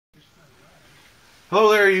Hello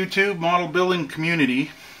there, YouTube model building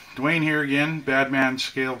community. Dwayne here again, Badman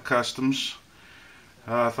Scale Customs.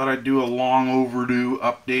 Thought I'd do a long overdue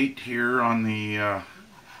update here on the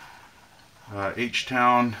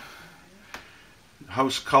H-Town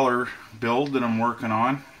house color build that I'm working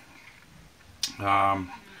on. A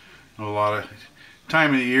lot of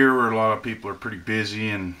time of the year where a lot of people are pretty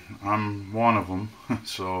busy, and I'm one of them.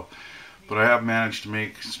 But I have managed to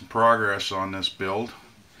make some progress on this build.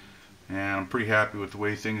 And I'm pretty happy with the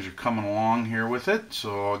way things are coming along here with it.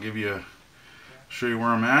 So I'll show you where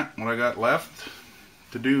I'm at, what I got left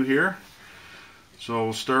to do here. So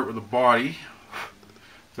we'll start with the body.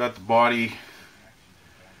 Got the body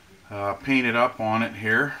painted up on it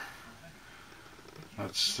here.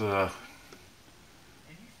 That's the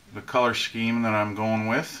color scheme that I'm going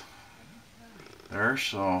with there.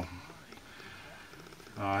 So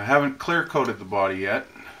I haven't clear coated the body yet,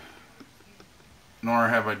 nor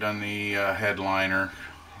have I done the headliner.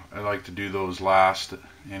 I like to do those last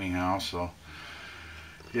anyhow, so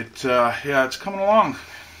yeah, it's coming along.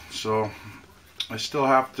 So I still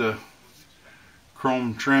have to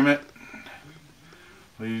chrome trim it.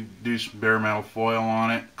 We do some bare metal foil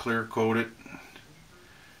on it, clear coat it,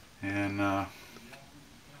 and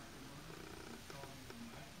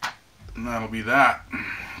that'll be that.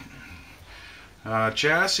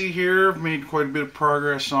 Chassis here, I've made quite a bit of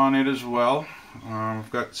progress on it as well. I've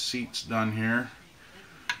got seats done here.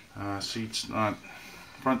 Front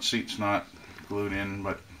seat's not glued in,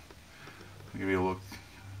 but I'll give you a look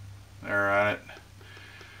there at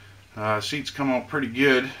it. Seats come out pretty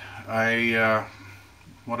good.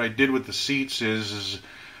 What I did with the seats is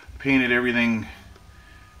painted everything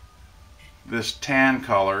this tan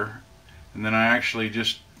color, and then I actually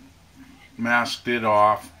just masked it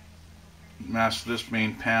off, masked this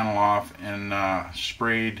main panel off, and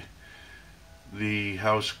sprayed the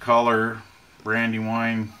house color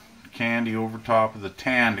Brandywine candy over top of the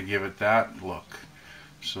tan to give it that look,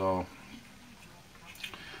 so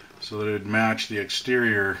that it would match the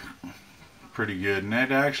exterior pretty good, and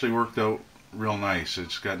it actually worked out real nice.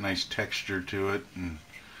 It's got nice texture to it, and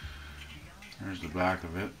there's the back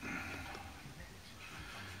of it.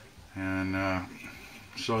 And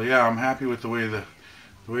so yeah, I'm happy with the way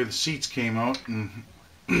the seats came out, and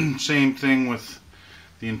same thing with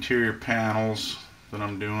the interior panels that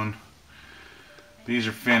I'm doing. These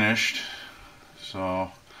are finished,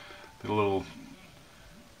 so did a little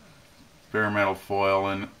bare metal foil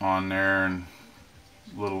on there, and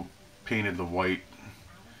painted the white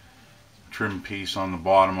trim piece on the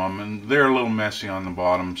bottom of them, and they're a little messy on the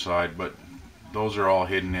bottom side, but those are all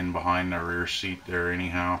hidden in behind the rear seat there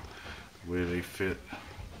anyhow, the way they fit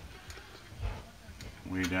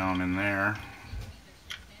way down in there.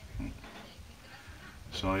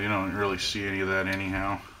 So you don't really see any of that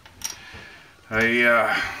anyhow.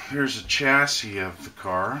 Here's the chassis of the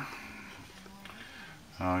car.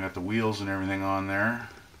 I got the wheels and everything on there.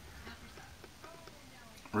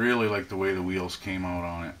 Really like the way the wheels came out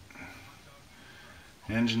on it.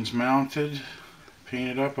 Engine's mounted,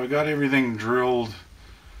 painted up. I got everything drilled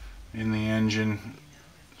in the engine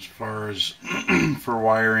as far as for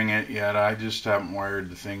wiring it yet. I just haven't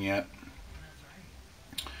wired the thing yet.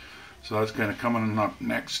 So that's kind of coming up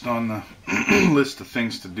next on the list of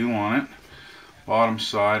things to do on it. Bottom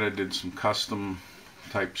side, I did some custom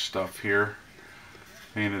type stuff here.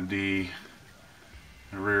 Painted the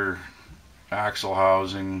rear axle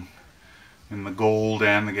housing in the gold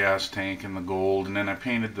and the gas tank in the gold, and then I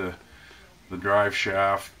painted the drive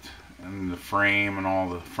shaft and the frame and all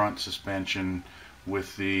the front suspension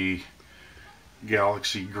with the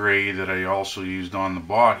Galaxy gray that I also used on the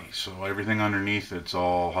body. So everything underneath it's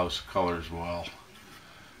all house color as well.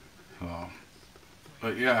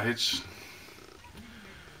 But yeah,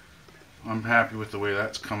 I'm happy with the way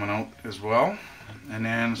that's coming out as well. And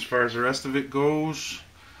then as far as the rest of it goes,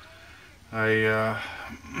 I've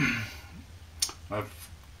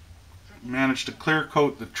managed to clear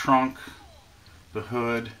coat the trunk, the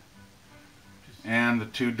hood, and the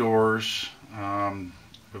two doors. I've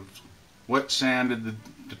wet sanded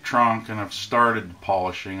the trunk, and I've started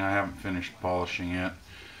polishing. I haven't finished polishing yet.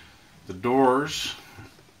 The doors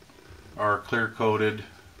are clear coated,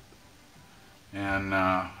 and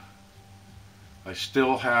I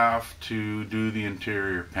still have to do the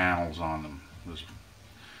interior panels on them.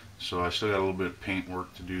 So I still got a little bit of paint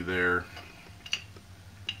work to do there.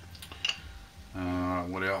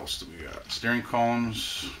 What else do we got? Steering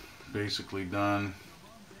columns basically done.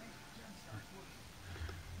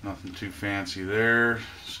 Nothing too fancy there.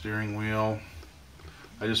 Steering wheel,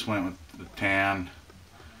 I just went with the tan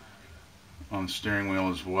on the steering wheel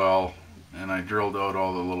as well, and I drilled out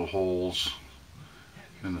all the little holes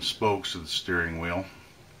and the spokes of the steering wheel.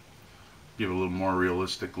 Give a little more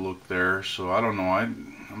realistic look there. So I don't know,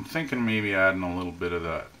 I'm thinking maybe adding a little bit of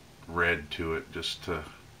that red to it, just to,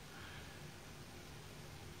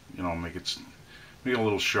 you know, make it a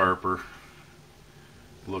little sharper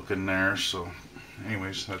looking there. So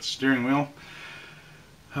anyways, that's steering wheel.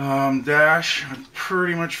 Dash, I'm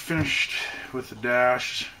pretty much finished with the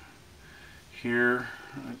dash here.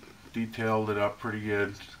 I detailed it up pretty good.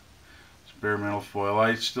 It's bare metal foil.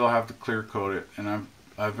 I still have to clear coat it, and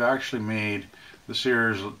I've actually made, this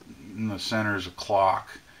here is in the center is a clock,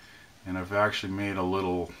 and I've actually made a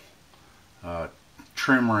little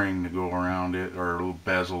trim ring to go around it, or a little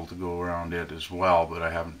bezel to go around it as well, but I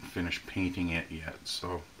haven't finished painting it yet,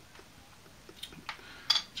 so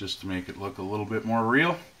just to make it look a little bit more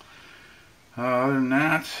real. Other than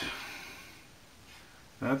that,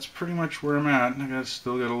 that's pretty much where I'm at. I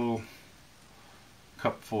still got a little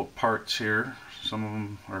cup full of parts here. Some of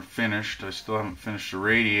them are finished. I still haven't finished the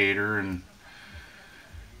radiator and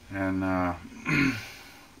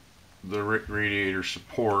the radiator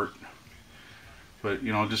support. But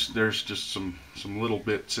you know, there's just some little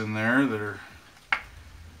bits in there that are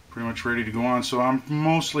pretty much ready to go on. So I'm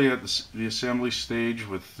mostly at the assembly stage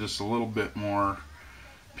with just a little bit more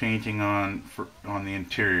painting on the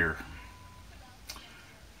interior,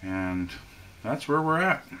 and that's where we're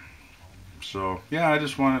at. So yeah, I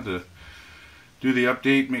just wanted to do the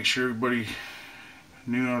update, make sure everybody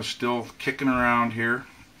knew I was still kicking around here.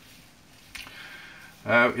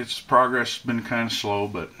 Its progress has been kind of slow,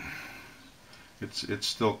 but it's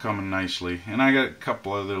still coming nicely. And I got a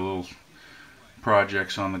couple other little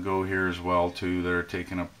projects on the go here as well too that are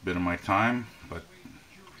taking up a bit of my time, but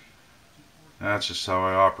that's just how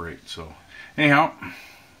I operate. So anyhow,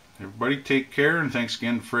 everybody take care, and thanks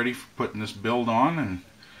again to Freddie for putting this build on, and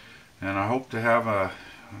I hope to have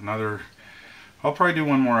another, I'll probably do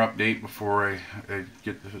one more update before I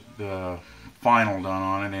get the final done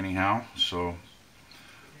on it anyhow. So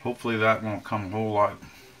hopefully that won't come a whole lot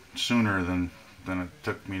sooner than it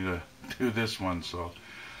took me to do this one. So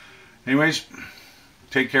anyways,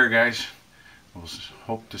 take care guys. We'll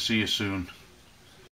hope to see you soon.